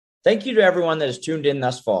Thank you to everyone that has tuned in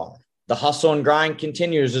thus far. The hustle and grind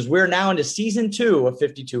continues as we're now into season 2 of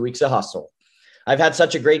 52 Weeks of Hustle. I've had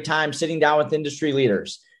such a great time sitting down with industry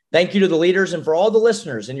leaders. Thank you to the leaders and for all the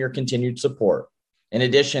listeners and your continued support. In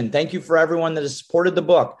addition, thank you for everyone that has supported the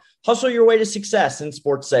book, Hustle Your Way to Success in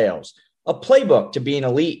Sports Sales, a playbook to being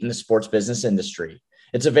elite in the sports business industry.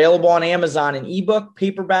 It's available on Amazon in ebook,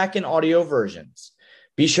 paperback, and audio versions.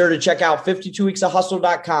 Be sure to check out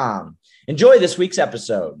 52weeksofhustle.com. Enjoy this week's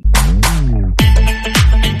episode.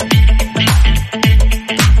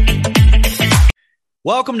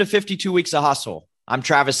 Welcome to 52 Weeks of Hustle. I'm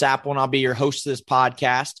Travis Apple, and I'll be your host of this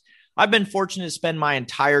podcast. I've been fortunate to spend my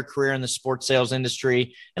entire career in the sports sales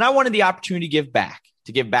industry, and I wanted the opportunity to give back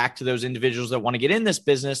to those individuals that want to get in this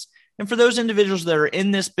business, and for those individuals that are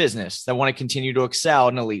in this business that want to continue to excel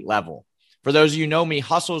at an elite level. For those of you who know me,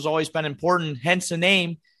 hustle has always been important, hence the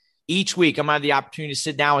name. Each week, I'm going to have the opportunity to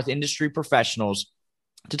sit down with industry professionals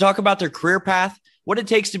to talk about their career path, what it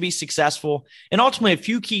takes to be successful, and ultimately a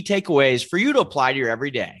few key takeaways for you to apply to your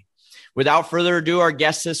everyday. Without further ado, our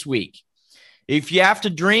guest this week. If you have to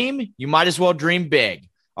dream, you might as well dream big.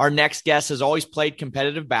 Our next guest has always played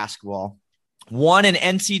competitive basketball, won an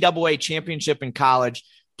NCAA championship in college,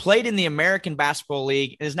 played in the American Basketball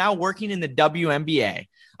League, and is now working in the WNBA.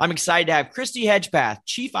 I'm excited to have Kristy Hedgepath,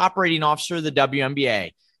 Chief Operating Officer of the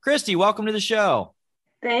WNBA. Kristy, welcome to the show.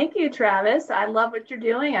 Thank you, Travis. I love what you're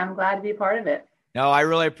doing. I'm glad to be part of it. No, I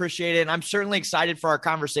really appreciate it. And I'm certainly excited for our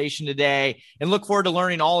conversation today and look forward to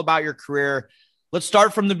learning all about your career. Let's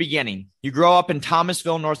start from the beginning. You grew up in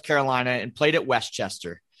Thomasville, North Carolina, and played at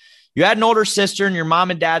Westchester. You had an older sister, and your mom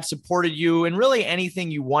and dad supported you in really anything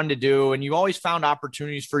you wanted to do. And you always found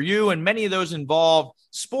opportunities for you, and many of those involved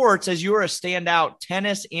sports as you were a standout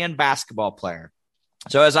tennis and basketball player.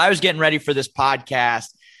 So as I was getting ready for this podcast,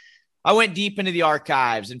 I went deep into the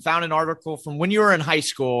archives and found an article from when you were in high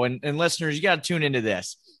school. And listeners, you got to tune into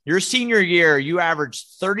this. Your senior year, you averaged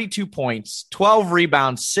 32 points, 12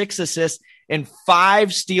 rebounds, 6 assists, and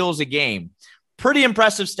 5 steals a game. Pretty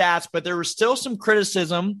impressive stats, but there was still some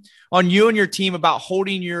criticism on you and your team about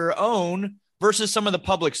holding your own versus some of the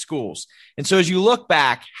public schools. And so as you look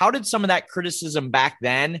back, how did some of that criticism back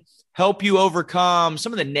then help you overcome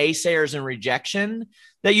some of the naysayers and rejection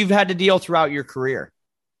that you've had to deal throughout your career?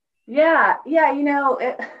 Yeah.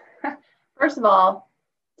 First of all,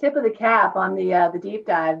 tip of the cap on the deep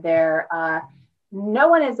dive there. No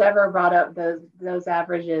one has ever brought up those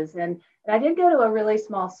averages, and I did go to a really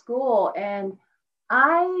small school, and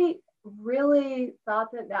I really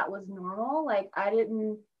thought that was normal. Like, I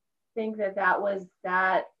didn't think that was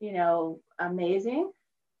that amazing,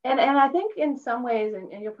 and I think in some ways, and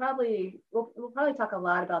we'll probably talk a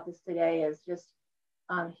lot about this today, is just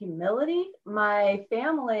humility. My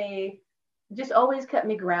family just always kept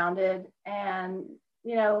me grounded, and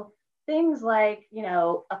things like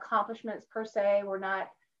accomplishments per se were not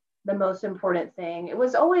the most important thing. It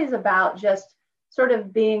was always about just sort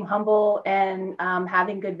of being humble and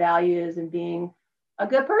having good values and being a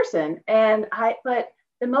good person. But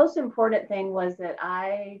the most important thing was that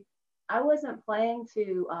I wasn't playing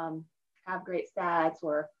to have great stats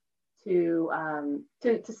or to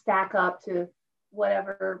stack up to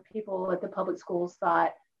whatever people at the public schools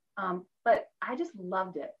thought. But I just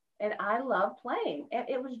loved it. And I loved playing. And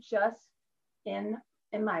it was just in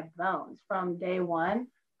my bones from day one.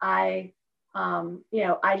 I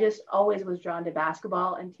just always was drawn to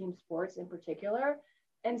basketball and team sports in particular.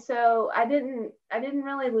 And so I didn't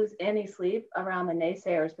really lose any sleep around the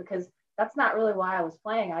naysayers, because that's not really why I was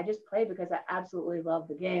playing. I just played because I absolutely love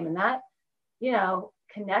the game. And that,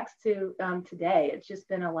 connects to today. It's just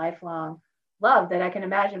been a lifelong love that I can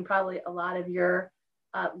imagine probably a lot of your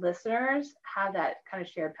listeners have that kind of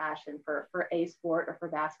shared passion for a sport or for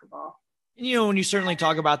basketball. When you certainly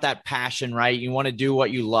talk about that passion, right? You want to do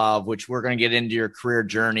what you love, which we're going to get into your career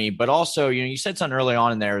journey, but also, you said something early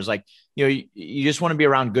on in there is like, you just want to be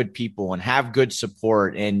around good people and have good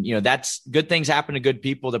support. And, that's good things happen to good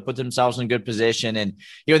people that put themselves in a good position. And,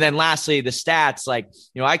 then lastly, the stats, like,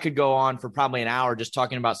 I could go on for probably an hour just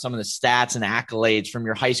talking about some of the stats and accolades from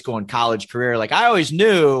your high school and college career. Like, I always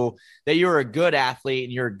knew that you were a good athlete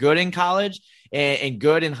and you're good in college and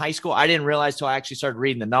good in high school. I didn't realize till I actually started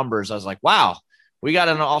reading the numbers. I was like, wow, we got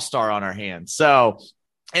an all-star on our hands. So,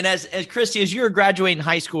 and as Kristy, as you were graduating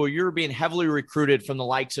high school, you were being heavily recruited from the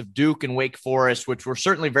likes of Duke and Wake Forest, which were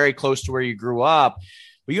certainly very close to where you grew up.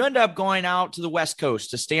 But you ended up going out to the West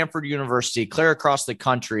Coast, to Stanford University, clear across the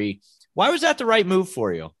country. Why was that the right move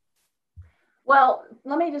for you? Well,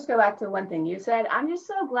 let me just go back to one thing you said. I'm just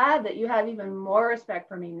so glad that you have even more respect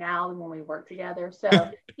for me now than when we worked together. So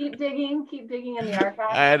keep digging in the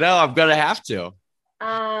archives. I know, I'm going to have to.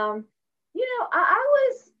 I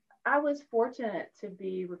was fortunate to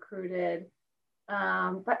be recruited,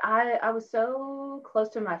 but I was so close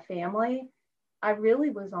to my family. I really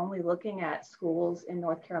was only looking at schools in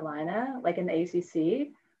North Carolina, like in the ACC.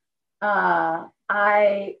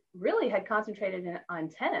 I really had concentrated on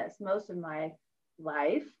tennis most of my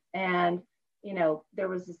life. And, there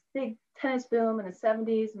was this big tennis boom in the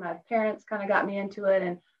 70s. My parents kind of got me into it,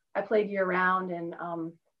 and I played year round. And,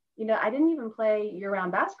 I didn't even play year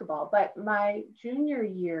round basketball, but my junior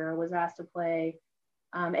year was asked to play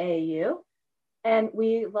AAU. And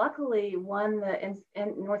we luckily won the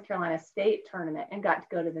in North Carolina state tournament and got to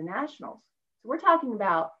go to the nationals. So we're talking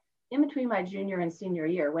about in between my junior and senior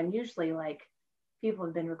year, when usually like people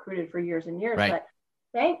have been recruited for years and years. Right. But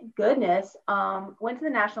thank goodness, went to the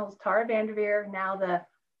nationals. Tara Vanderveer, now the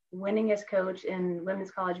winningest coach in women's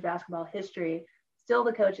college basketball history, still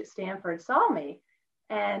the coach at Stanford, saw me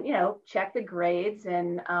and, checked the grades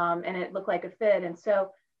and it looked like a fit. And so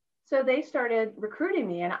they started recruiting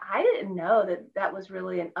me, and I didn't know that was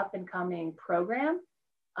really an up and coming program.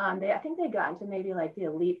 I think they got into maybe like the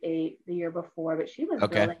Elite Eight the year before, but she was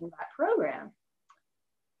building that program.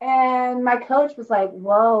 And my coach was like,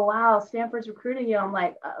 "Whoa, wow, Stanford's recruiting you." I'm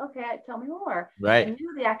like, "Okay, tell me more." Right. I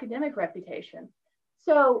knew the academic reputation.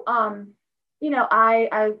 So,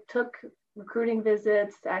 I took recruiting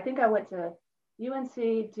visits. I think I went to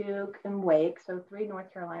UNC, Duke, and Wake, so 3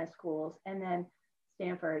 North Carolina schools, and then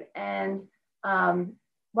Stanford. And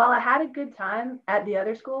while I had a good time at the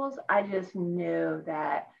other schools, I just knew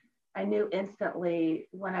instantly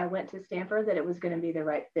when I went to Stanford that it was going to be the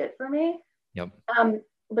right fit for me. Yep.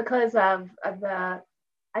 Because of I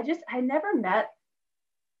never met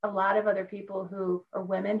a lot of other people or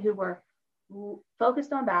women who were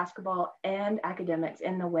focused on basketball and academics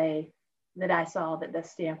in the way that I saw that the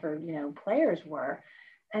Stanford, players were.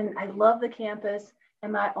 And I love the campus.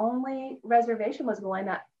 And my only reservation was going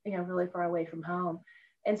that, really far away from home.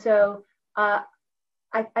 And so I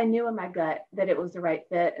knew in my gut that it was the right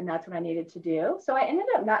fit, and that's what I needed to do. So I ended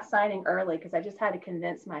up not signing early because I just had to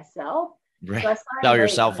convince myself. Right. So Sell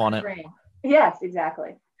yourself on it. Yes,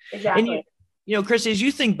 exactly. And Christy, as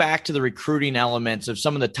you think back to the recruiting elements of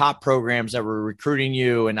some of the top programs that were recruiting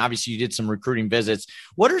you, and obviously you did some recruiting visits,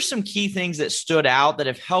 what are some key things that stood out that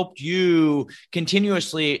have helped you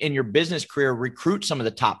continuously in your business career recruit some of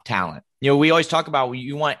the top talent? We always talk about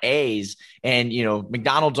you want A's and,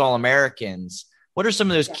 McDonald's All-Americans. What are some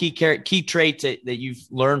of those key traits that you've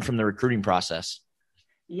learned from the recruiting process?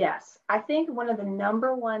 Yes. I think one of the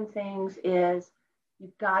number one things is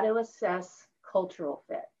you've got to assess cultural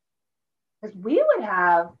fit. Because we would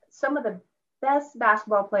have some of the best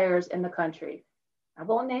basketball players in the country. I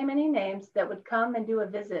won't name any names that would come and do a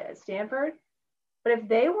visit at Stanford. But if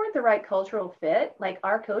they weren't the right cultural fit, like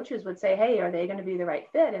our coaches would say, "Hey, are they going to be the right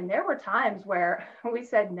fit?" And there were times where we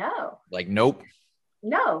said no. Like, nope.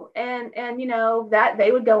 No. And that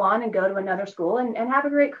they would go on and go to another school and have a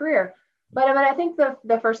great career. But I think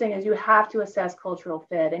the first thing is you have to assess cultural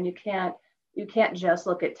fit, and you can't just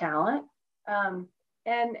look at talent.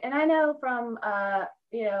 And I know from how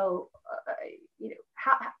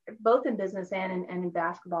both in business and in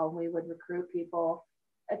basketball, we would recruit people.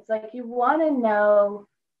 It's like you want to know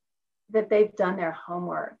that they've done their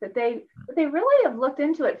homework, that they really have looked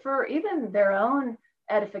into it for even their own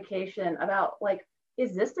edification about, like,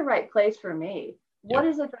 is this the right place for me? What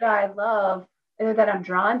is it that I love and that I'm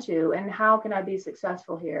drawn to, and how can I be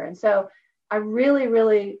successful here? And so I really,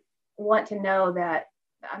 really want to know that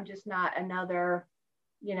I'm just not another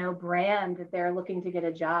brand that they're looking to get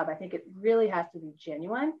a job. I think it really has to be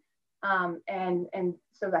genuine. And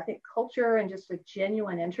so I think culture and just a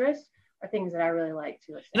genuine interest are things that I really like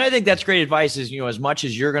to assess. And I think that's great advice is, as much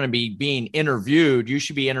as you're going to be being interviewed, you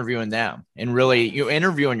should be interviewing them and really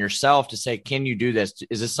interviewing yourself to say, can you do this?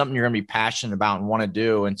 Is this something you're going to be passionate about and want to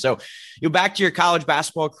do? And so back to your college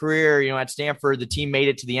basketball career, at Stanford, the team made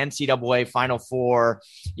it to the NCAA Final Four,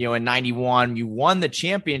 in 91. You won the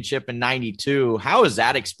championship in 92. How was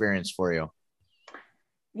that experience for you?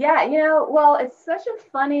 Yeah, well, it's such a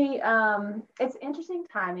funny, it's interesting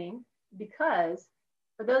timing because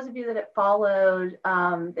for those of you that have followed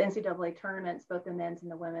the NCAA tournaments, both the men's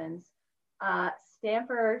and the women's,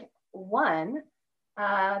 Stanford won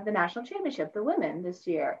the national championship, the women this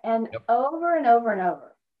year. And over and over and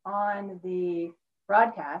over on the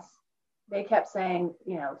broadcast, they kept saying,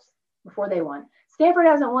 before they won, Stanford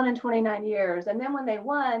hasn't won in 29 years. And then when they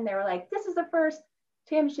won, they were like, this is the first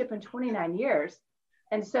championship in 29 years.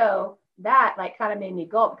 And so that kind of made me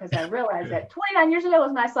gulp because I realized that 29 years ago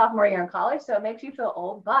was my sophomore year in college. So it makes you feel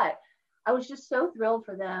old, but I was just so thrilled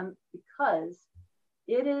for them because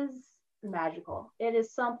it is magical. It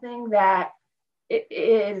is something that it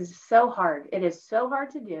is so hard. It is so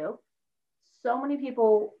hard to do. So many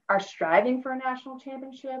people are striving for a national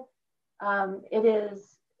championship. It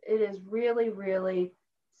is really, really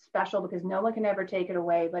special because no one can ever take it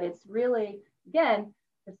away. But it's really, again,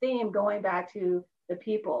 the theme going back to the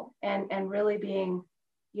people and really being,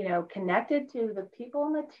 connected to the people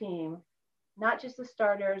on the team, not just the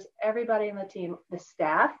starters, everybody in the team, the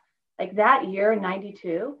staff. Like that year in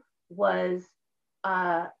 '92 was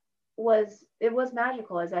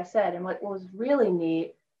magical, as I said. And what was really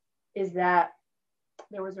neat is that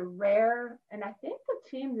there was a rare, and I think the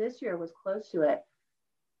team this year was close to it,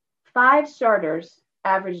 5 starters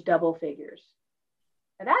averaged double figures.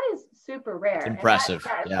 And that is super rare. It's impressive.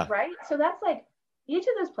 Yeah. Right? So that's like each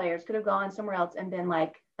of those players could have gone somewhere else and been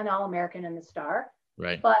like an All-American and the star.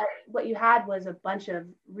 Right. But what you had was a bunch of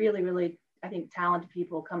really, really, I think, talented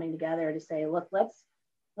people coming together to say, look, let's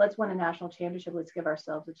win a national championship. Let's give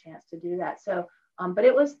ourselves a chance to do that. So, but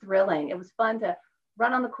it was thrilling. It was fun to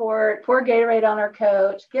run on the court, pour Gatorade on our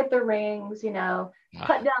coach, get the rings,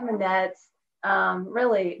 cut down the nets.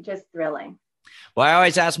 Really just thrilling. Well, I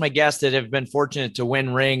always ask my guests that have been fortunate to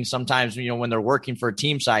win rings sometimes, when they're working for a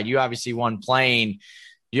team side. You obviously won playing.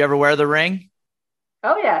 Do you ever wear the ring?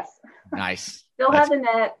 Oh, yes. Nice. Still have the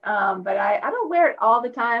net, but I don't wear it all the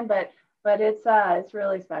time, but it's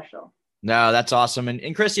really special. No, that's awesome.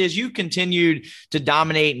 And Christy, as you continued to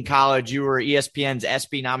dominate in college, you were ESPN's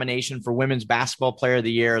ESPY nomination for Women's Basketball Player of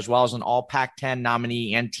the Year, as well as an All Pac-10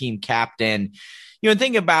 nominee and team captain. The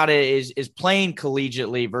thing about it is playing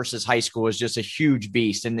collegiately versus high school is just a huge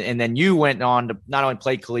beast. And then you went on to not only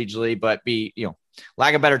play collegiately, but be,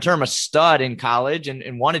 lack of a better term, a stud in college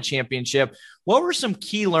and won a championship. What were some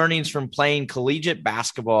key learnings from playing collegiate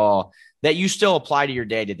basketball that you still apply to your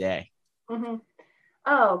day to day? Mm-hmm.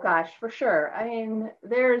 Oh gosh, for sure. I mean,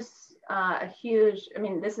 there's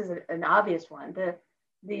this is an obvious one.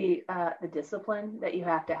 The discipline that you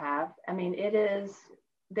have to have. I mean, it is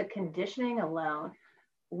the conditioning alone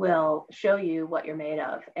will show you what you're made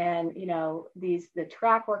of. And, the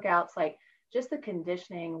track workouts, like just the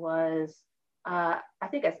conditioning was, I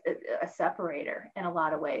think a separator in a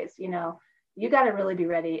lot of ways. You got to really be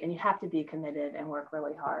ready and you have to be committed and work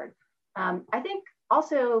really hard. I think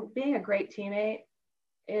also being a great teammate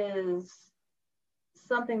is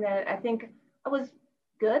something that I think I was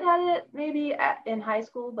good at it maybe in high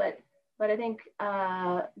school, but I think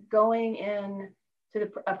going in to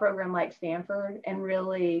a program like Stanford and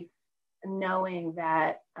really knowing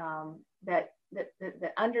that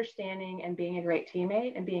the understanding and being a great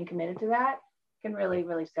teammate and being committed to that can really,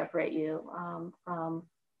 really separate you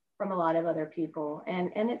from a lot of other people.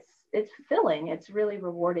 And it's fulfilling. It's really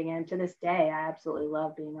rewarding. And to this day, I absolutely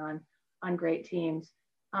love being on great teams.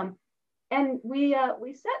 And we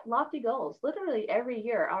set lofty goals. Literally every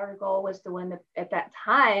year, our goal was to win at that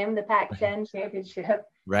time the Pac-10 championship,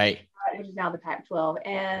 right? Which is now the Pac-12,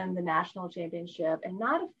 and the national championship. And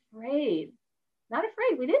not afraid.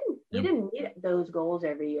 We didn't meet those goals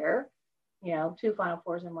every year. 2 Final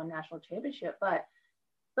Fours and 1 national championship, but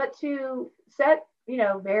to set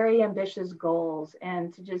very ambitious goals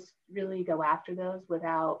and to just really go after those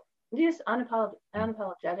without just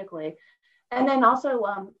unapologetically. And then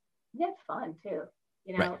also, you had fun too,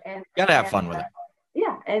 right. And gotta have fun with it.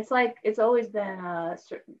 Yeah. It's always been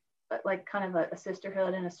like kind of a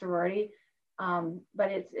sisterhood and a sorority.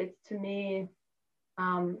 But it's to me,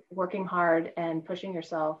 working hard and pushing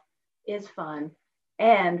yourself is fun.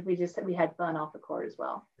 And we had fun off the court as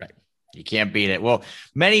well. Right. You can't beat it. Well,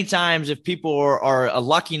 many times if people are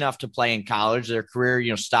lucky enough to play in college, their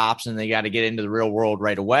career, stops and they got to get into the real world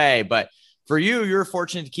right away. But for you, you're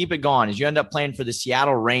fortunate to keep it going as you end up playing for the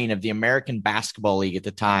Seattle Reign of the American Basketball League at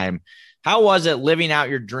the time. How was it living out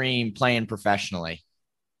your dream playing professionally?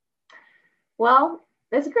 Well,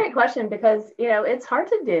 that's a great question because, it's hard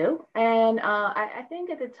to do. And I think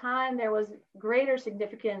at the time there was greater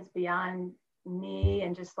significance beyond me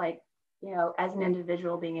and just like, as an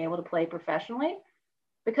individual being able to play professionally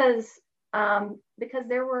because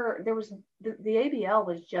there was the ABL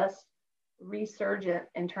was just resurgent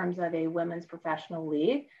in terms of a women's professional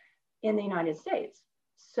league in the United States.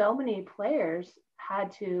 So many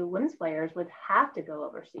women's players would have to go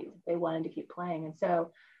overseas if they wanted to keep playing. And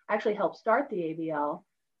so I actually helped start the ABL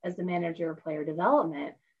as the manager of player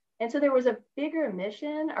development. And so there was a bigger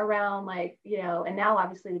mission around and now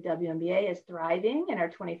obviously the WNBA is thriving in our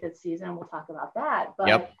 25th season. And we'll talk about that. But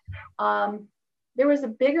yep. There was a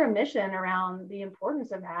bigger mission around the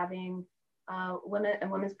importance of having women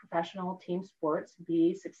and women's professional team sports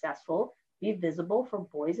be successful, be visible for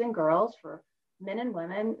boys and girls, for men and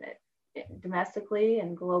women, domestically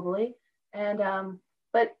and globally. And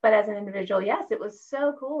but as an individual, yes, it was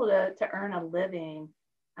so cool to earn a living.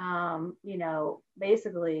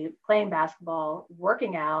 Basically playing basketball,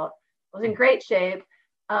 working out, I was in great shape,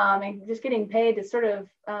 and just getting paid to sort of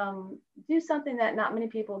do something that not many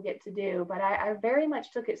people get to do. But I very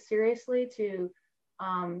much took it seriously to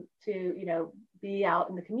be out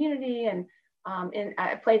in the community, and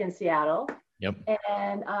I played in Seattle. Yep.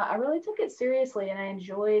 And I really took it seriously, and I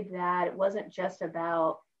enjoyed that. It wasn't just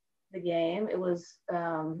about the game; it was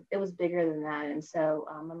bigger than that. And so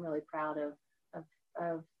I'm really proud of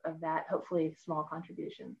that, hopefully small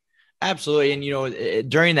contribution. Absolutely. And,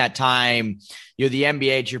 during that time, the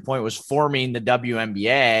NBA, to your point, was forming the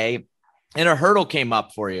WNBA, and a hurdle came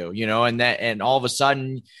up for you, and all of a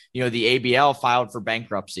sudden, the ABL filed for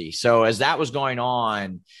bankruptcy. So as that was going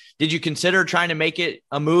on, did you consider trying to make it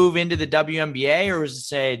a move into the WNBA, or was it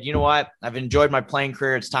said, you know what, I've enjoyed my playing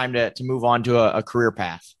career, it's time to move on to a career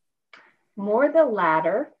path? More the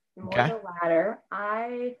latter. Okay.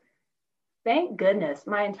 I, thank goodness,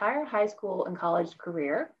 my entire high school and college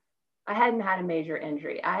career, I hadn't had a major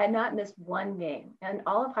injury. I had not missed one game, and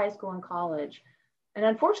all of high school and college. And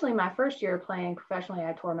unfortunately, my first year playing professionally,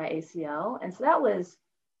 I tore my ACL. And so that was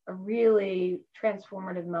a really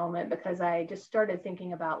transformative moment, because I just started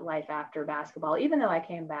thinking about life after basketball, even though I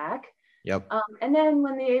came back. Yep. And then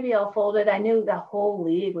when the ABL folded, I knew the whole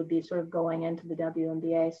league would be sort of going into the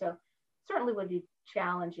WNBA. So certainly would be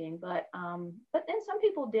challenging, but then some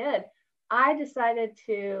people did. I decided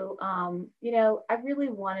to, I really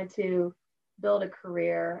wanted to build a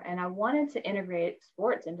career, and I wanted to integrate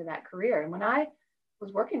sports into that career. And when I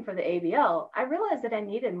was working for the ABL, I realized that I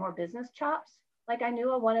needed more business chops. Like, I knew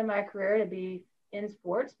I wanted my career to be in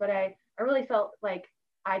sports, but I really felt like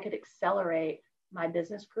I could accelerate my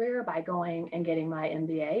business career by going and getting my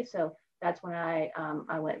MBA. So that's when I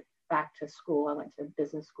went back to school. I went to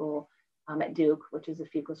business school at Duke, which is a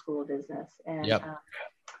Fuqua School of Business. And yep.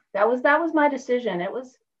 That was my decision. It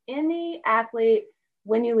was, any athlete,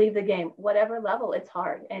 when you leave the game, whatever level, it's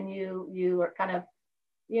hard. And you are kind of,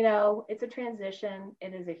 it's a transition.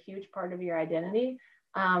 It is a huge part of your identity.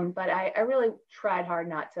 But I really tried hard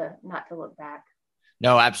not to look back.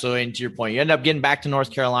 No, absolutely. And to your point, you end up getting back to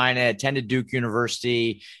North Carolina, attended Duke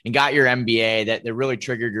University, and got your MBA that really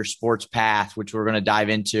triggered your sports path, which we're going to dive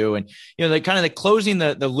into. And, the closing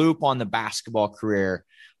the loop on the basketball career.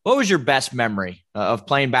 What was your best memory of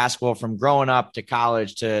playing basketball from growing up to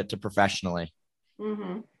college to professionally?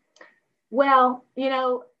 Mm-hmm. Well,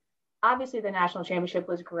 obviously the national championship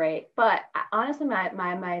was great, but honestly,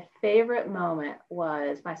 my favorite moment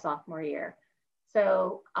was my sophomore year.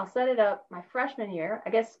 So I'll set it up. My freshman year, I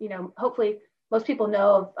guess, hopefully most people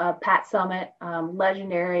know of Pat Summitt,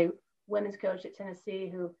 legendary women's coach at Tennessee,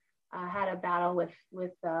 who had a battle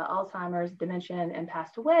with Alzheimer's, dementia, and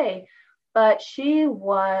passed away. But she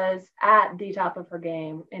was at the top of her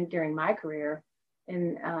game during my career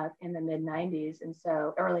in the mid 90s. And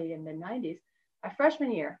so early in mid 90s, my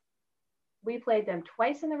freshman year, we played them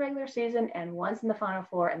twice in the regular season and once in the Final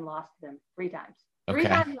Four, and lost them 3 times. Okay. 3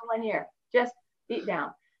 times in 1 year, just beat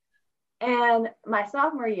down. And my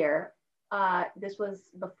sophomore year, this was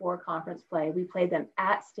before conference play, we played them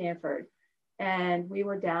at Stanford, and we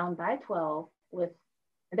were down by 12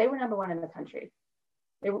 they were number 1 in the country.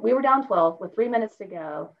 We were down 12 with 3 minutes to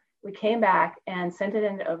go. We came back and sent it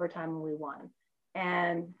into overtime, and we won.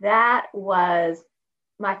 And that was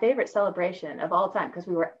my favorite celebration of all time, because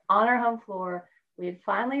we were on our home floor. We had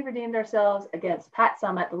finally redeemed ourselves against Pat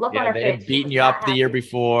Summitt. The look on our face. They had beaten you up the year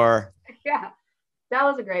before. Yeah, that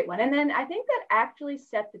was a great one. And then I think that actually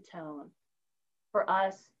set the tone for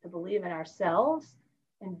us to believe in ourselves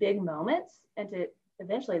in big moments, and to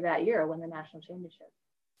eventually that year win the national championship.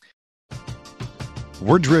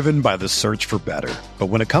 We're driven by the search for better. But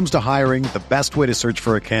when it comes to hiring, the best way to search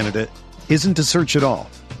for a candidate isn't to search at all.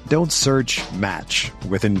 Don't search, match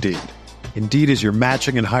with Indeed. Indeed is your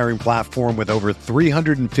matching and hiring platform with over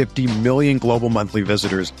 350 million global monthly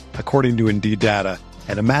visitors, according to Indeed data,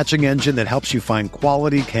 and a matching engine that helps you find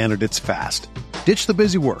quality candidates fast. Ditch the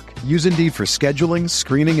busy work. Use Indeed for scheduling,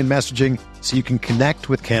 screening, and messaging so you can connect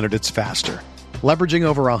with candidates faster. Leveraging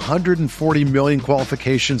over 140 million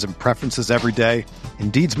qualifications and preferences every day,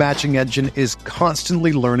 Indeed's matching engine is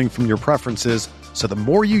constantly learning from your preferences, so the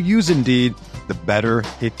more you use Indeed, the better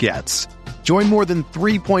it gets. Join more than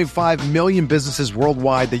 3.5 million businesses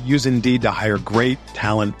worldwide that use Indeed to hire great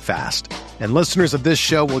talent fast. And listeners of this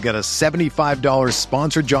show will get a $75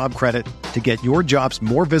 sponsored job credit to get your jobs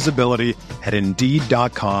more visibility at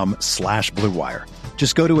Indeed.com/Blue Wire.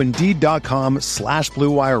 Just go to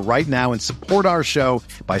Indeed.com/Blue Wire right now and support our show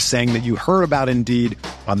by saying that you heard about Indeed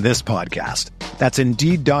on this podcast. That's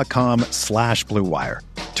Indeed.com/Blue Wire.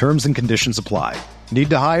 Terms and conditions apply. Need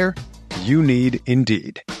to hire? You need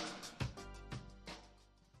Indeed.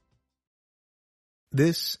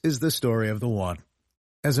 This is the story of the one.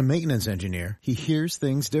 As a maintenance engineer, he hears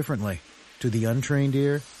things differently. To the untrained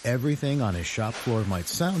ear, everything on his shop floor might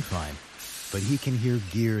sound fine, but he can hear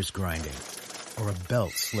gears grinding or a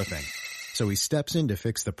belt slipping. So he steps in to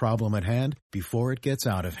fix the problem at hand before it gets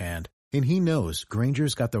out of hand. And he knows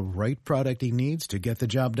Grainger's got the right product he needs to get the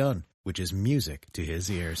job done, which is music to his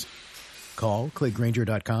ears. Call, click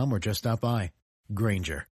Grainger.com, or just stop by.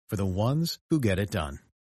 Grainger, for the ones who get it done.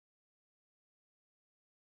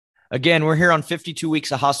 Again, we're here on 52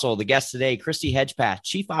 Weeks of Hustle. The guest today, Christy Hedgepath,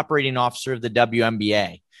 Chief Operating Officer of the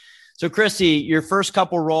WNBA. So, Christy, your first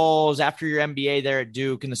couple roles after your MBA there at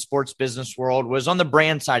Duke in the sports business world was on the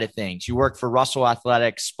brand side of things. You worked for Russell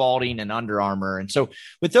Athletics, Spalding, and Under Armour. And so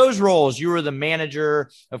with those roles, you were the manager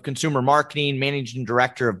of consumer marketing, managing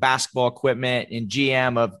director of basketball equipment, and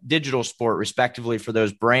GM of digital sport, respectively, for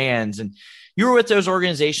those brands. And you were with those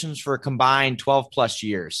organizations for a combined 12 plus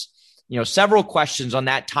years. You know, several questions on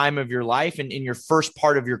that time of your life and in your first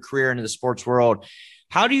part of your career into the sports world.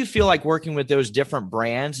 How do you feel like working with those different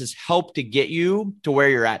brands has helped to get you to where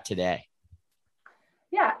you're at today?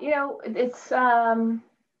 Yeah, it's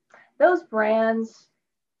those brands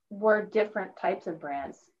were different types of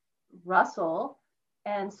brands. Russell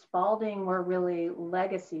and Spalding were really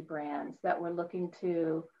legacy brands that were looking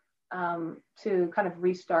to kind of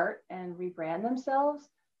restart and rebrand themselves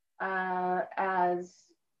as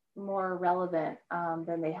more relevant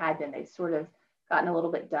than they had been. They'd sort of gotten a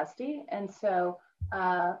little bit dusty. And so,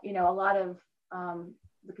 a lot of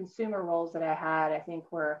the consumer roles that I had, I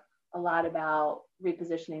think, were a lot about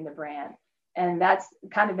repositioning the brand. And that's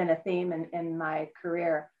kind of been a theme in my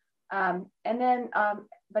career. But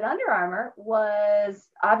Under Armour was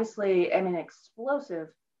obviously, an explosive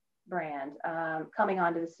brand coming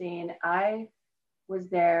onto the scene. I was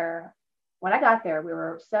there, when I got there, we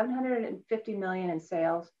were 750 million in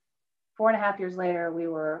sales. 4.5 years later, we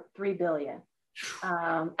were 3 billion.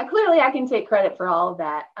 I can take credit for all of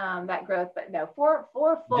that growth, but no,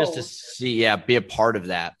 fourfold. Just to see, be a part of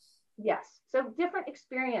that. Yes. So different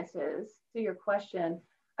experiences, to your question,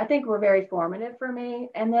 I think were very formative for me.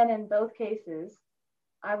 And then in both cases,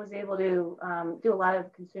 I was able to do a lot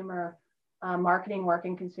of consumer marketing work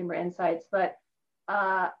and consumer insights, but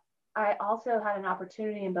I also had an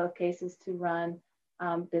opportunity in both cases to run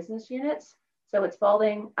business units. So at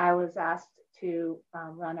Spalding, I was asked to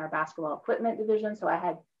run our basketball equipment division. So I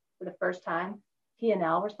had, for the first time,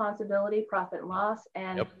 P&L responsibility, profit and loss,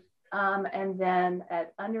 and then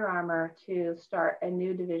at Under Armour to start a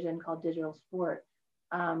new division called digital sport,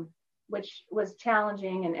 which was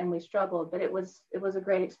challenging and we struggled, but it was a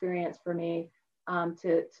great experience for me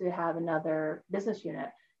to have another business unit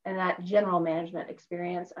and that general management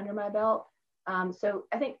experience under my belt. So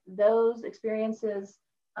I think those experiences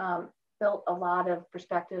built a lot of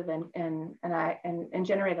perspective and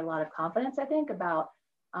generated a lot of confidence, I think, about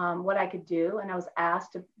what I could do. And I was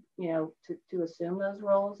asked to assume those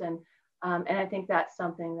roles. And I think that's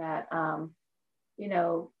something that,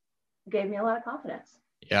 gave me a lot of confidence.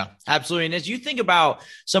 Yeah, absolutely. And as you think about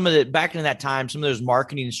some of the, back in that time, some of those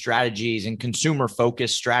marketing strategies and consumer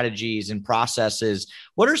focused strategies and processes,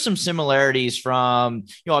 what are some similarities from,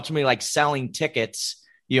 ultimately like selling tickets,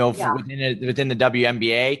 within the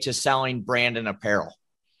WNBA to selling brand and apparel?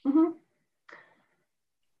 Mm-hmm.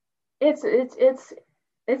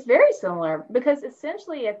 It's very similar, because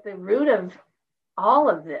essentially at the root of all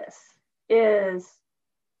of this is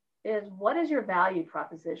what is your value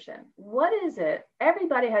proposition? What is it?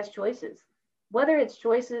 Everybody has choices, whether it's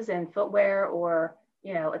choices in footwear or,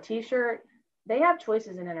 a t-shirt. They have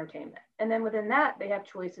choices in entertainment. And then within that, they have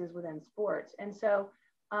choices within sports. And so,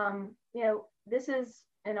 this is,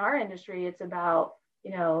 in our industry, it's about,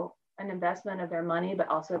 an investment of their money, but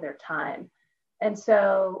also their time. And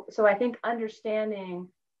so I think understanding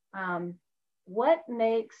what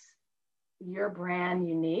makes your brand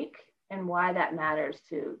unique and why that matters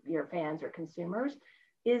to your fans or consumers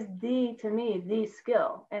is to me, the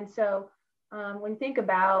skill. And so when you think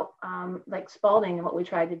about like Spalding and what we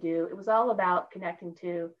tried to do, it was all about connecting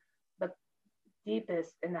to the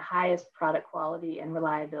deepest and the highest product quality and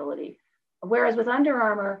reliability. Whereas with Under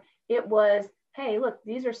Armour, it was, hey, look,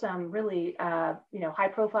 these are some really, high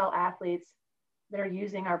profile athletes that are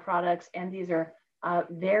using our products. And these are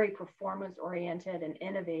very performance oriented and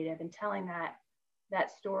innovative, and telling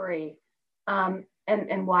that story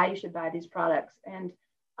and why you should buy these products. And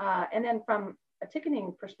then from a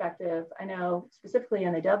ticketing perspective, I know specifically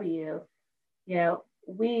in the W,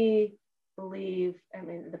 we believe, I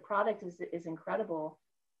mean, the product is incredible.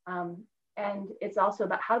 And it's also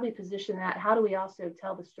about how do we position that? How do we also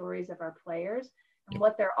tell the stories of our players and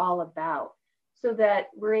what they're all about, so that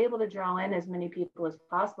we're able to draw in as many people as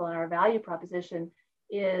possible. And our value proposition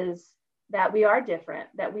is that we are different,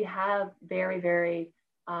 that we have very, very,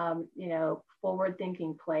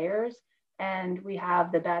 forward-thinking players, and we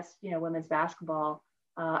have the best, women's basketball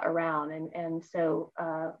around. And so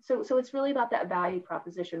it's really about that value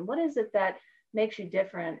proposition. What is it that makes you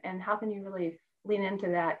different, and how can you really lean into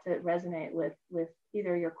that to resonate with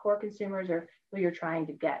either your core consumers or who you're trying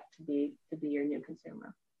to get to be your new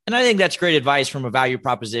consumer? And I think that's great advice from a value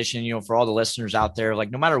proposition, for all the listeners out there. Like,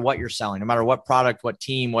 no matter what you're selling, no matter what product, what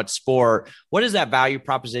team, what sport, what is that value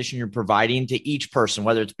proposition you're providing to each person,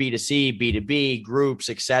 whether it's B2C, B2B, groups,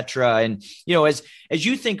 et cetera. And, as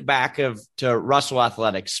you think back to Russell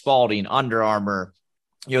Athletics, Spalding, Under Armour,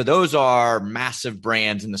 those are massive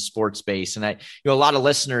brands in the sports space. And a lot of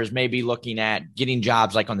listeners may be looking at getting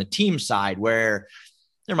jobs like on the team side, where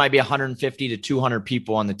there might be 150 to 200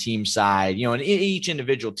 people on the team side, in each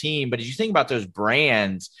individual team. But as you think about those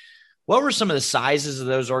brands, what were some of the sizes of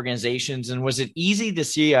those organizations? And was it easy to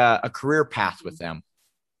see a career path with them?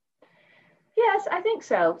 Yes, I think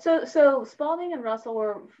so. So Spalding and Russell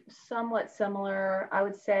were somewhat similar. I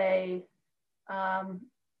would say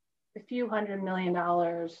a few $100 million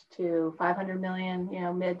to $500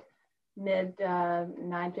 million, mid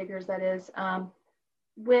 9 figures, that is,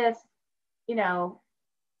 with,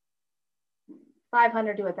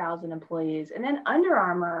 500 to 1,000 employees. And then Under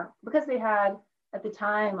Armour, because they had at the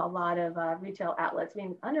time a lot of retail outlets. I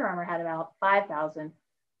mean, Under Armour had about 5,000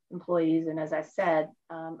 employees, and as I said,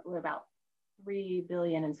 we're about $3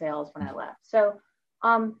 billion in sales when I left. So,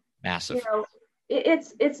 massive.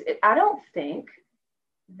 I don't think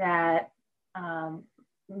that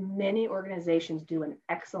many organizations do an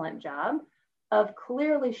excellent job of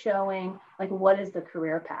clearly showing like what is the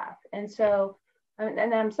career path. And so,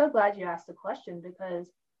 and I'm so glad you asked the question, because,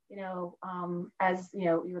 as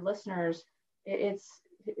your listeners, it's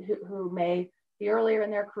who may be earlier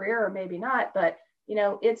in their career or maybe not, but,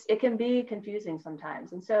 it can be confusing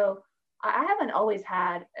sometimes. And so I haven't always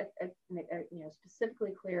had a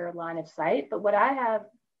specifically clear line of sight, but what I have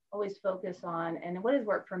always focused on, and what has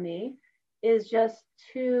worked for me, is just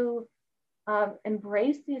to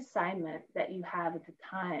embrace the assignment that you have at the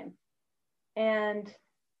time, and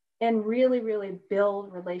really, really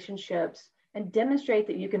build relationships and demonstrate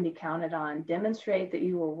that you can be counted on, demonstrate that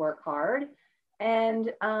you will work hard,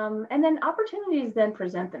 and then opportunities then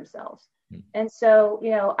present themselves. And so,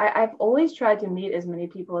 I've always tried to meet as many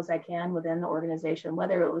people as I can within the organization,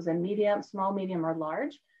 whether it was a small, medium, or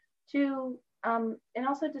large, and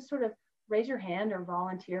also to sort of raise your hand or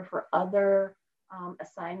volunteer for other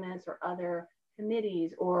assignments or other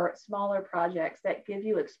committees or smaller projects that give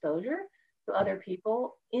you exposure to other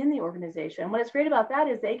people in the organization. What is great about that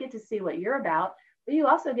is they get to see what you're about, but you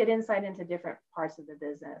also get insight into different parts of the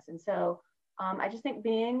business. And so I just think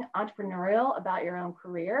being entrepreneurial about your own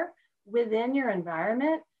career within your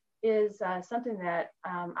environment is something that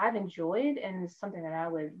I've enjoyed, and is something that I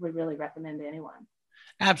would really recommend to anyone.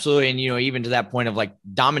 Absolutely. And, even to that point of like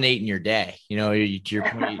dominating your day, to your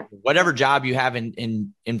point, whatever job you have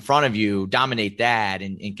in front of you, dominate that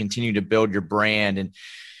and continue to build your brand. And,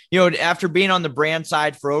 after being on the brand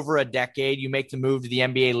side for over a decade, you make the move to the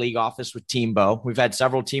NBA league office with Teambo. We've had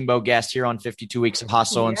several Teambo guests here on 52 Weeks of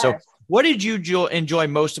Hustle. Yes. And so what did you enjoy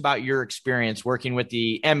most about your experience working with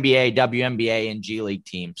the NBA, WNBA, and G League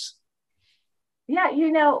teams? Yeah,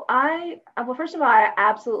 well, first of all, I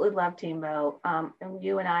absolutely love Teambo. And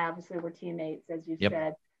you and I obviously were teammates, as you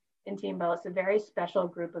said, in Teambo. It's a very special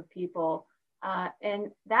group of people.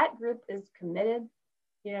 And that group is committed,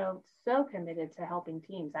 so committed to helping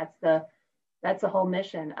teams. That's the whole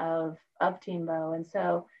mission of Teambo. And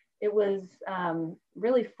so it was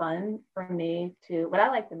really fun for me what I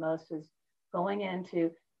liked the most was going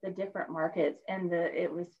into the different markets. And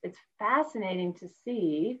it's fascinating to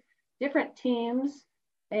see different teams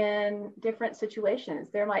and different situations.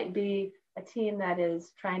 There might be a team that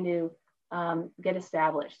is trying to get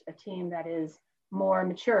established, a team that is more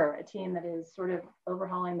mature, a team that is sort of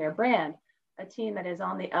overhauling their brand, a team that is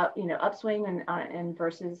on the upswing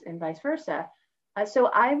and vice versa. So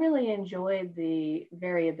I really enjoyed the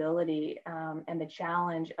variability and the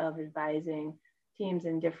challenge of advising teams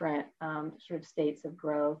in different sort of states of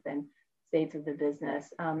growth and states of the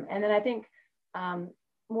business. And then I think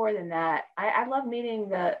more than that, I love meeting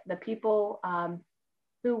the people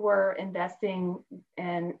who were investing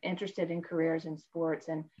and interested in careers in sports.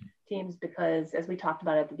 And teams because, as we talked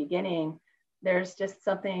about at the beginning, there's just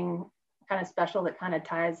something kind of special that kind of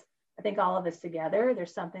ties, I think, all of us together.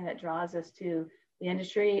 There's something that draws us to the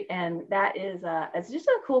industry, and that is it's just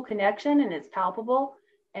a cool connection, and it's palpable,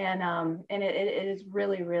 and it is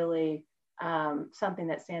really, really something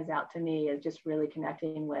that stands out to me as just really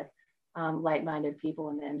connecting with like-minded people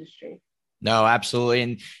in the industry. No, absolutely.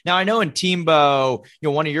 And now I know in Teambo,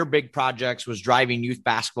 one of your big projects was driving youth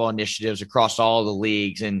basketball initiatives across all the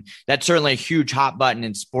leagues. And that's certainly a huge hot button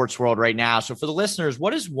in sports world right now. So for the listeners,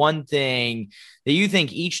 what is one thing that you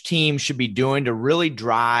think each team should be doing to really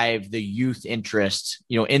drive the youth interest,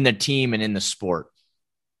 in the team and in the sport?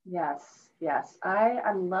 Yes.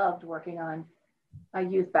 I loved working on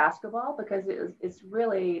youth basketball because it's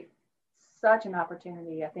really such an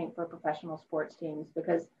opportunity, I think, for professional sports teams,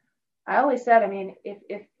 because I always said,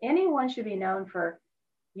 if anyone should be known for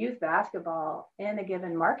youth basketball in a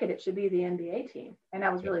given market, it should be the NBA team. And I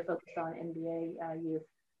was really focused on NBA youth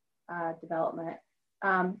development.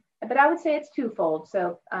 But I would say it's twofold.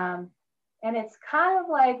 So, and it's kind of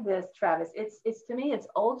like this, Travis. It's to me, it's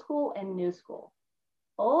old school and new school.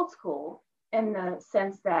 Old school in the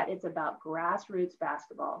sense that it's about grassroots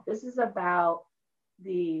basketball. This is about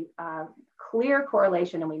the clear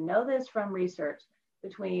correlation, and we know this from research,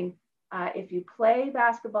 between if you play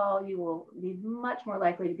basketball, you will be much more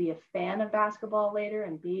likely to be a fan of basketball later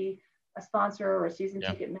and be a sponsor or a season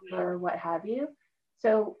ticket member or what have you.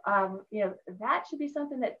 So, that should be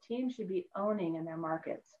something that teams should be owning in their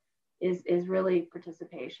markets is really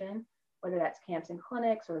participation, whether that's camps and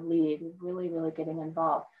clinics or league, really, really getting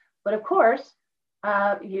involved. But of course,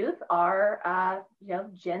 youth are,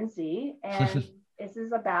 Gen Z, and this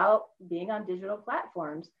is about being on digital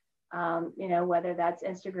platforms. Whether that's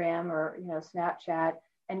Instagram or, Snapchat,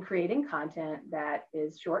 and creating content that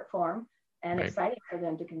is short form and exciting for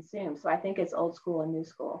them to consume. So I think it's old school and new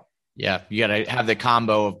school. Yeah, you got to have the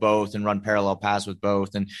combo of both and run parallel paths with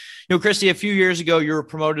both. And, Christy, a few years ago, you were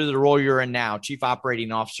promoted to the role you're in now, Chief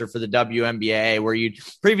Operating Officer for the WNBA, where you'd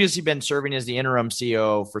previously been serving as the interim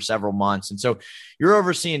CEO for several months. And so you're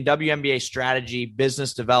overseeing WNBA strategy,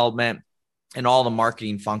 business development, and all the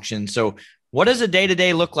marketing functions. So what does a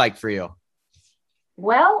day-to-day look like for you?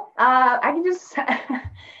 Well, I can just,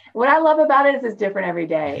 what I love about it is it's different every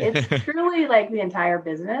day. It's truly like the entire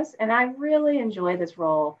business. And I really enjoy this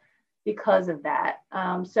role because of that.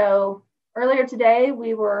 So earlier today,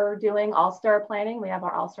 we were doing all-star planning. We have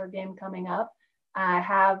our all-star game coming up. I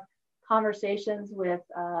have conversations with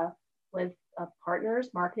partners,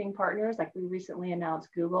 marketing partners, like we recently announced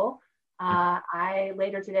Google. I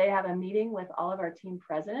later today have a meeting with all of our team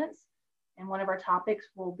presidents. And one of our topics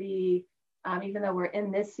will be, even though we're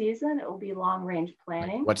in this season, it will be long-range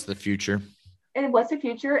planning. What's the future? And what's the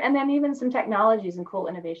future? And then even some technologies and cool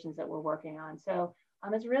innovations that we're working on. So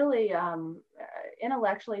it's really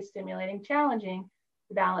intellectually stimulating, challenging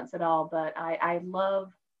to balance it all. But I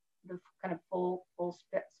love the kind of full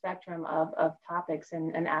spectrum of topics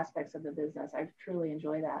and aspects of the business. I truly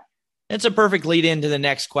enjoy that. It's a perfect lead into the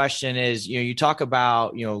next question is, you talk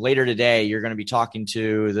about, later today, you're going to be talking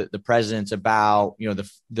to the presidents about,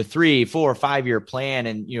 the 3, 4, 5 year plan.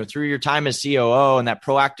 And, through your time as COO and that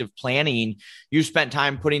proactive planning, you spent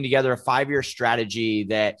time putting together a 5-year strategy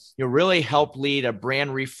that, really helped lead a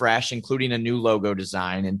brand refresh, including a new logo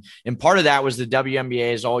design. And part of that was the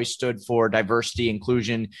WNBA has always stood for diversity,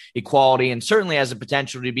 inclusion, equality, and certainly has the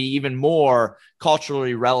potential to be even more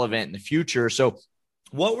culturally relevant in the future. So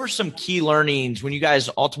what were some key learnings when you guys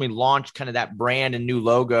ultimately launched kind of that brand and new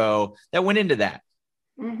logo that went into that?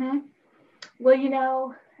 Mm-hmm.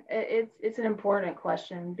 Well, it's an important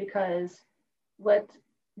question because what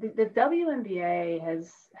the WNBA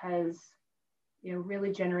has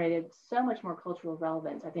really generated so much more cultural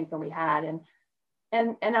relevance, I think, than we had.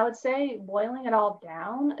 And I would say, boiling it all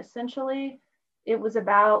down, essentially, it was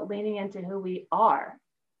about leaning into who we are,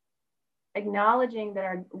 acknowledging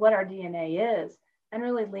that what our DNA is, and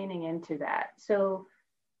really leaning into that. So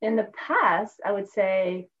in the past, I would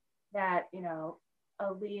say that,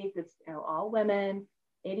 a league that's, all women,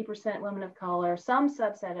 80% women of color, some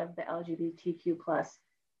subset of the LGBTQ plus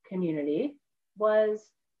community was,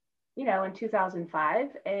 in 2005,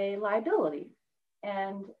 a liability.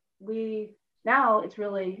 And now it's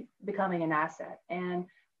really becoming an asset. And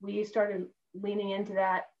we started leaning into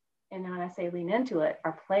that. And when I say lean into it,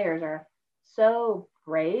 our players are so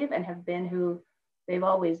brave and have been who they've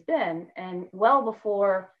always been. And well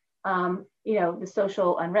before, the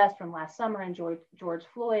social unrest from last summer and George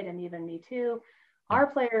Floyd and even Me Too, our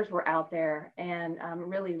players were out there and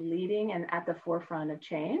really leading and at the forefront of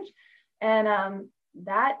change. And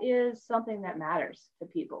that is something that matters to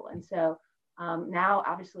people. And so Now,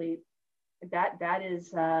 obviously, that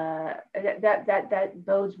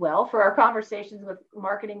bodes well for our conversations with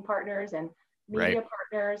marketing partners and media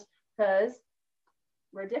partners, because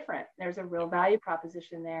we're different. There's a real value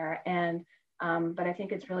proposition there. And, but I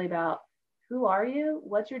think it's really about who are you?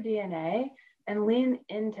 What's your DNA? And lean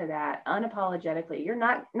into that unapologetically. You're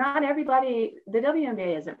not everybody. The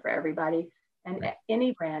WNBA isn't for everybody, and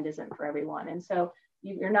any brand isn't for everyone. And so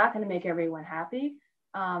you're not going to make everyone happy.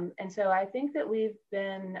 And so I think that we've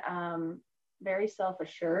been very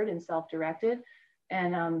self-assured and self-directed,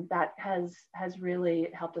 and that has really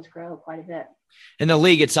helped us grow quite a bit. And the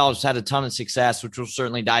league itself has had a ton of success, which we'll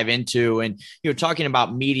certainly dive into. And, talking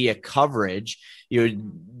about media coverage,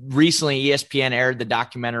 recently ESPN aired the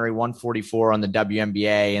documentary 144 on the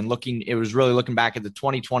WNBA, and it was really looking back at the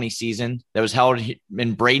 2020 season that was held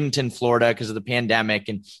in Bradenton, Florida, because of the pandemic.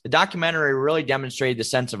 And the documentary really demonstrated the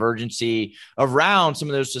sense of urgency around some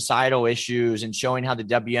of those societal issues and showing how the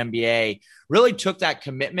WNBA really took that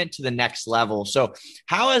commitment to the next level. So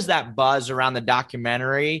how has that buzz around the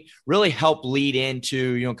documentary really helped lead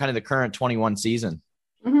into, kind of the current 21 season?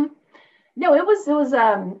 Mm-hmm. No, it was,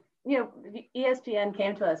 ESPN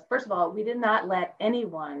came to us. First of all, we did not let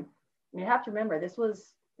anyone, you have to remember, this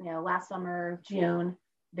was, last summer, June,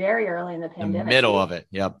 very early in the pandemic. The middle of it.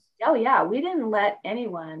 Yep. Oh yeah. We didn't let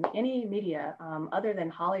anyone, any media, other than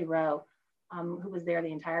Holly Rowe, who was there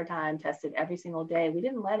the entire time, tested every single day. We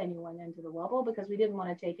didn't let anyone into the bubble because we didn't want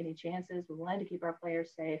to take any chances. We wanted to keep our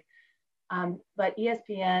players safe. But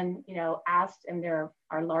ESPN, asked, and they're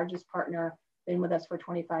our largest partner, been with us for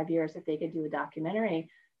 25 years, if they could do a documentary.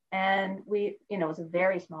 And we, it was a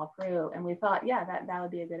very small crew, and we thought, yeah, that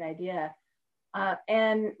would be a good idea.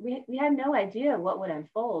 And we had no idea what would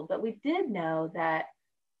unfold, but we did know that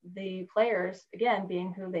the players, again,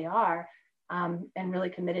 being who they are, and really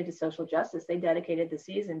committed to social justice, they dedicated the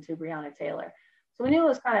season to Breonna Taylor. So we knew it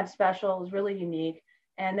was kind of special, it was really unique.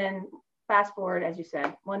 And then fast forward, as you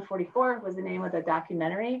said, 144 was the name of the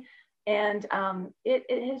documentary. And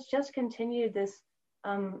it has just continued this,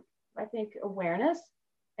 I think, awareness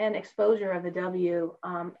and exposure of the W,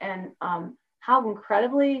 and how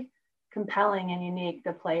incredibly compelling and unique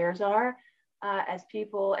the players are as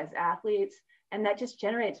people, as athletes. And that just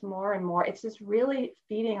generates more and more. It's just really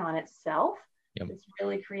feeding on itself. Yep. It's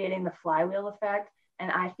really creating the flywheel effect. And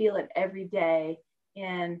I feel it every day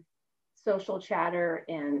in social chatter,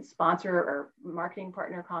 in sponsor or marketing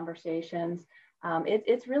partner conversations.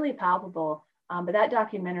 It's really palpable. But that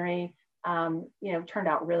documentary, turned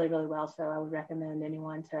out really, really well. So I would recommend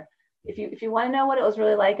anyone to, if you want to know what it was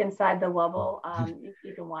really like inside the bubble,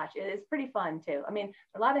 you can watch it. It's pretty fun too. I mean,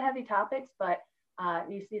 a lot of heavy topics, but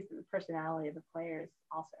you see the personality of the players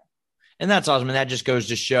also. And that's awesome. And that just goes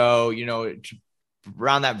to show,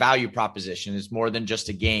 around that value proposition is more than just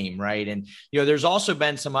a game, right? And, there's also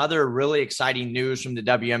been some other really exciting news from the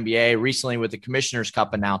WNBA recently with the Commissioner's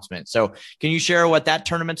Cup announcement. So can you share what that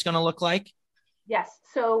tournament's going to look like? Yes.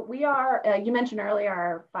 So we are, you mentioned earlier,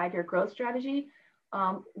 our 5-year growth strategy.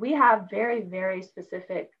 We have very, very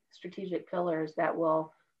specific strategic pillars that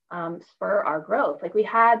will spur our growth. Like, we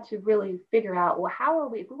had to really figure out, well, how are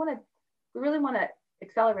we really want to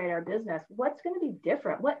accelerate our business, what's going to be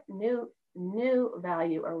different? What new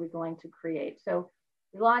value are we going to create? So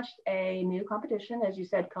we launched a new competition, as you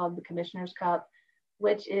said, called the Commissioner's Cup,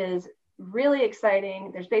 which is really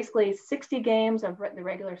exciting. There's basically 60 games of the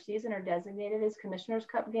regular season are designated as Commissioner's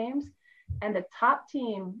Cup games. And the top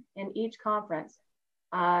team in each conference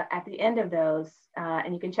at the end of those,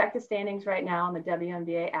 and you can check the standings right now on the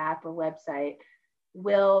WNBA app or website,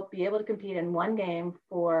 will be able to compete in one game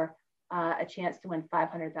for a chance to win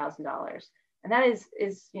 $500,000. And that is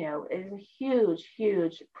a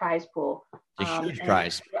huge prize pool. It's a huge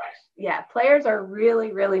prize. Yeah, players are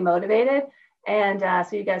really, really motivated. And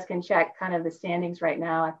so you guys can check kind of the standings right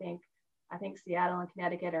now. I think Seattle and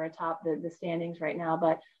Connecticut are atop the standings right now,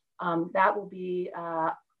 but that will be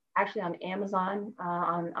actually on Amazon,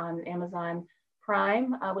 on Amazon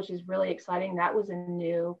Prime, which is really exciting. That was a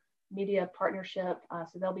new media partnership.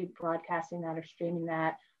 So they'll be broadcasting that or streaming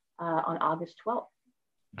that on August 12th.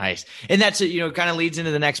 Nice. And that's, kind of leads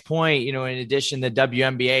into the next point. In addition, the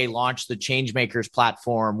WNBA launched the Changemakers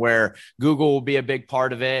platform, where Google will be a big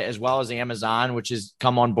part of it, as well as Amazon, which has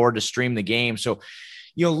come on board to stream the game. So,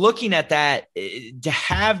 looking at that, to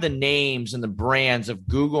have the names and the brands of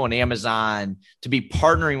Google and Amazon to be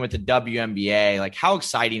partnering with the WNBA, like, how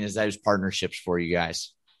exciting is those partnerships for you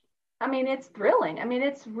guys? I mean, it's thrilling. I mean,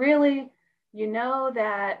 it's really,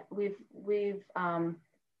 that we've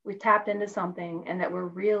tapped into something, and that we're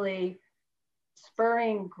really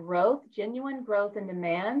spurring growth, genuine growth and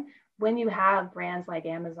demand when you have brands like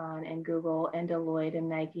Amazon and Google and Deloitte and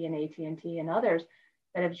Nike and AT&T and others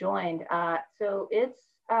that have joined. So it's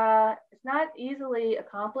not easily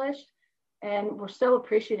accomplished, and we're so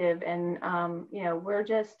appreciative. And we're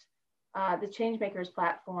just the Changemakers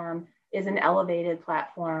platform is an elevated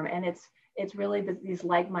platform, and it's really these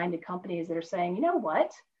like-minded companies that are saying, you know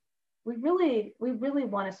what, we really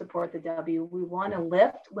want to support the W. We want to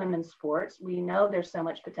lift women's sports. We know there's so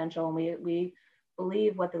much potential, and we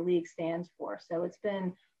believe what the league stands for. So it's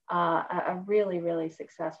been a really, really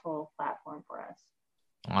successful platform for us.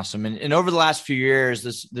 Awesome. And over the last few years,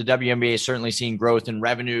 the WNBA has certainly seen growth in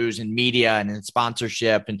revenues and media and in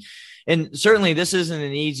sponsorship. And certainly this isn't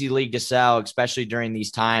an easy league to sell, especially during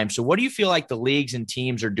these times. So what do you feel like the leagues and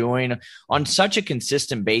teams are doing on such a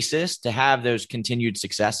consistent basis to have those continued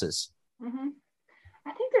successes? Mm-hmm.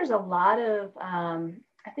 I think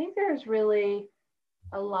there's really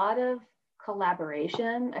a lot of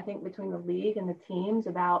collaboration, I think, between the league and the teams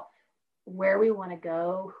about where we want to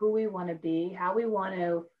go, who we want to be, how we want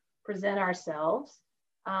to present ourselves,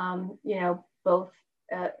 both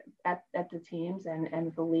at the teams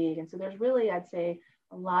and the league. And so there's really, I'd say,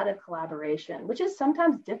 a lot of collaboration, which is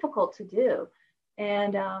sometimes difficult to do.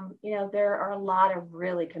 And, there are a lot of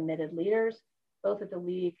really committed leaders, both at the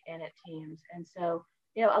league and at teams. And so,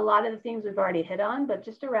 a lot of the things we've already hit on, but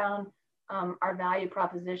just around our value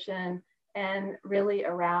proposition and really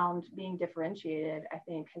around being differentiated, I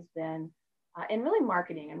think has been, and really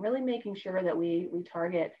marketing and really making sure that we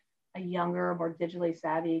target a younger, more digitally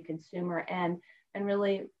savvy consumer and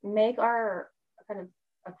really make our kind of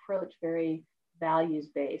approach very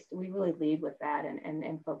values-based. We really lead with that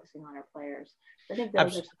and focusing on our players. So I think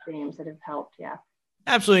those are some themes that have helped. Yeah.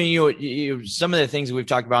 Absolutely. You some of the things that we've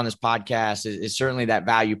talked about on this podcast is certainly that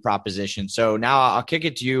value proposition. So now I'll kick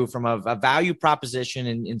it to you from a value proposition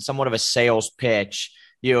and somewhat of a sales pitch.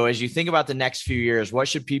 As you think about the next few years, what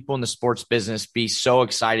should people in the sports business be so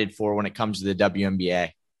excited for when it comes to the WNBA?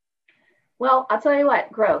 Well, I'll tell you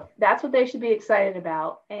what, growth. That's what they should be excited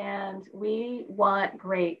about. And we want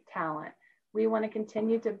great talent. We want to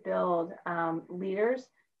continue to build leaders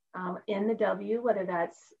in the W, whether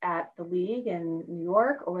that's at the league in New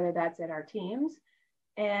York or whether that's at our teams.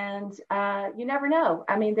 And you never know.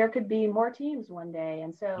 I mean, there could be more teams one day.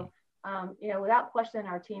 And so, without question,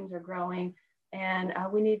 our teams are growing and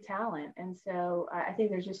we need talent. And so I think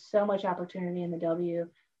there's just so much opportunity in the W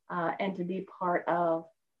and to be part of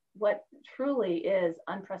what truly is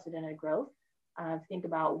unprecedented growth. Think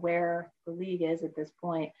about where the league is at this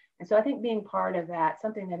point. And so I think being part of that,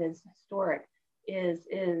 something that is historic, is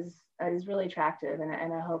really attractive,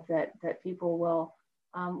 and I hope that people will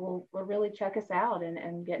really check us out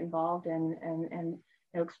and get involved and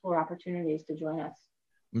explore opportunities to join us.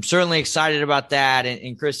 I'm certainly excited about that.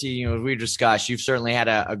 And Christy, as we discussed, you've certainly had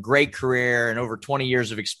a great career and over 20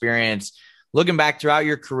 years of experience. Looking back throughout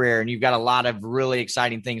your career, and you've got a lot of really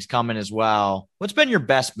exciting things coming as well. What's been your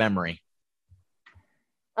best memory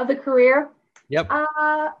of the career? Yep.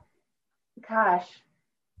 Gosh.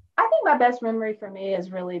 I think my best memory for me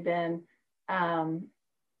has really been,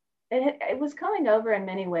 it was coming over in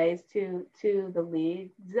many ways to the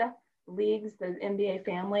leagues, the NBA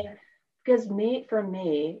family, because for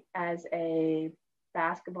me as a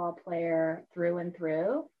basketball player through and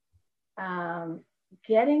through,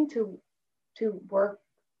 getting to work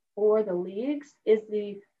for the leagues is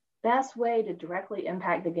the best way to directly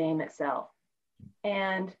impact the game itself.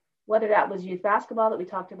 And whether that was youth basketball that we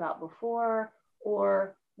talked about before,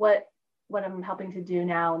 or what I'm helping to do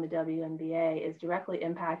now in the WNBA is directly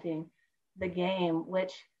impacting the game,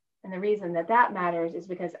 and the reason that matters is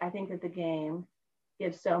because I think that the game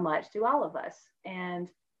gives so much to all of us. And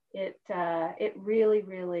it really,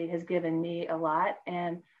 really has given me a lot.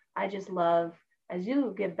 And I just love, as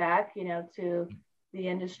you give back, to the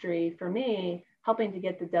industry, for me, helping to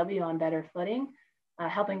get the W on better footing,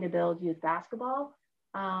 helping to build youth basketball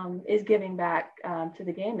is giving back to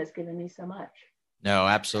the game that's given me so much. No,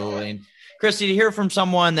 absolutely. And Christy, to hear from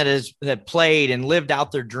someone that played and lived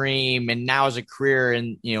out their dream and now has a career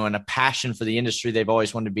and a passion for the industry they've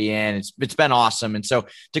always wanted to be in, it's been awesome. And so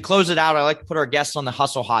to close it out, I like to put our guests on the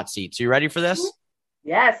hustle hot seat. So you ready for this?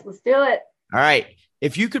 Yes, let's do it. All right.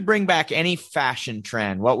 If you could bring back any fashion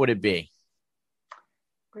trend, what would it be?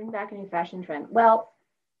 Bring back any fashion trend? Well,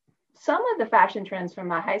 some of the fashion trends from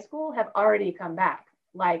my high school have already come back,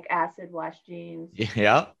 like acid wash jeans.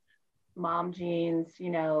 Yeah. Mom jeans,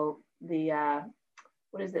 the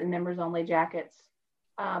members only jackets.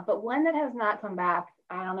 But one that has not come back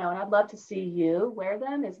I don't know. And I'd love to see you wear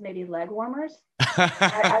them as maybe leg warmers.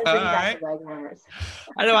 I bring back the leg warmers.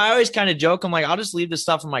 I know. I always kind of joke. I'm like, I'll just leave the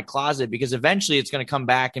stuff in my closet because eventually it's going to come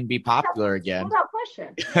back and be popular again. Without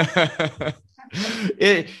question.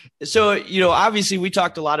 So, obviously we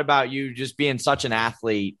talked a lot about you just being such an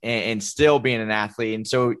athlete and still being an athlete. And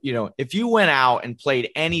so, if you went out and played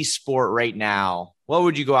any sport right now, what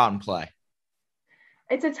would you go out and play?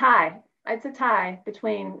 It's a tie. It's a tie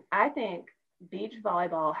between, I think beach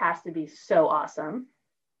volleyball has to be so awesome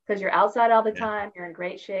because you're outside all the time. You're in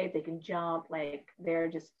great shape. They can jump, like they're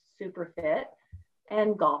just super fit.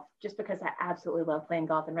 And golf, just because I absolutely love playing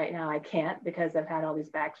golf. And right now I can't because I've had all these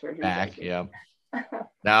back surgeries. Yeah.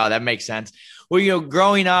 No, that makes sense. Well,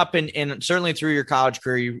 growing up and certainly through your college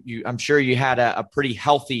career, I'm sure you had a pretty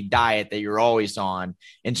healthy diet that you're always on.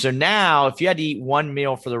 And so now if you had to eat one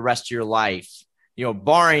meal for the rest of your life,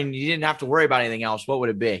 barring you didn't have to worry about anything else, what would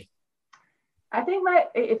it be? I think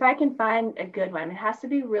if I can find a good one, it has to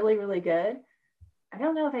be really, really good. I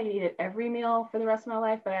don't know if I can eat it every meal for the rest of my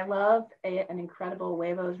life, but I love an incredible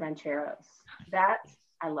huevos rancheros. That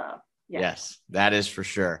I love. Yes, that is for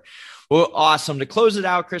sure. Well, awesome. To close it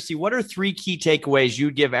out, Christy, what are 3 key takeaways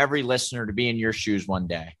you'd give every listener to be in your shoes one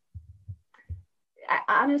day?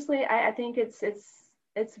 Honestly, I think it's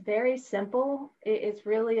very simple. It's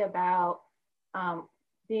really about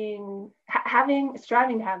striving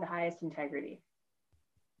to have the highest integrity,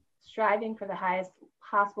 striving for the highest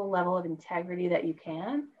possible level of integrity that you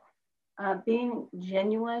can, being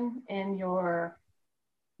genuine in your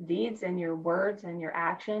deeds and your words and your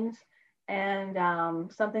actions. And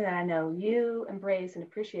something that I know you embrace and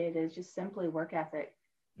appreciate is just simply work ethic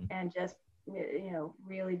and just,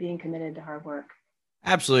 really being committed to hard work.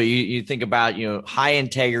 Absolutely. You think about, high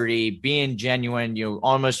integrity, being genuine,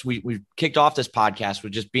 almost we kicked off this podcast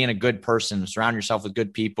with just being a good person, surround yourself with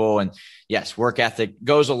good people. And yes, work ethic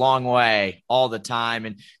goes a long way all the time.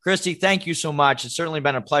 And Christy, thank you so much. It's certainly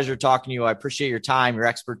been a pleasure talking to you. I appreciate your time, your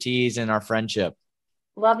expertise, and our friendship.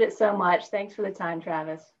 Loved it so much. Thanks for the time,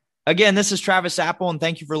 Travis. Again, this is Travis Apple, and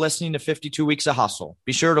thank you for listening to 52 Weeks of Hustle.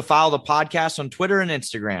 Be sure to follow the podcast on Twitter and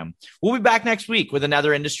Instagram. We'll be back next week with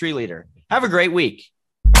another industry leader. Have a great week.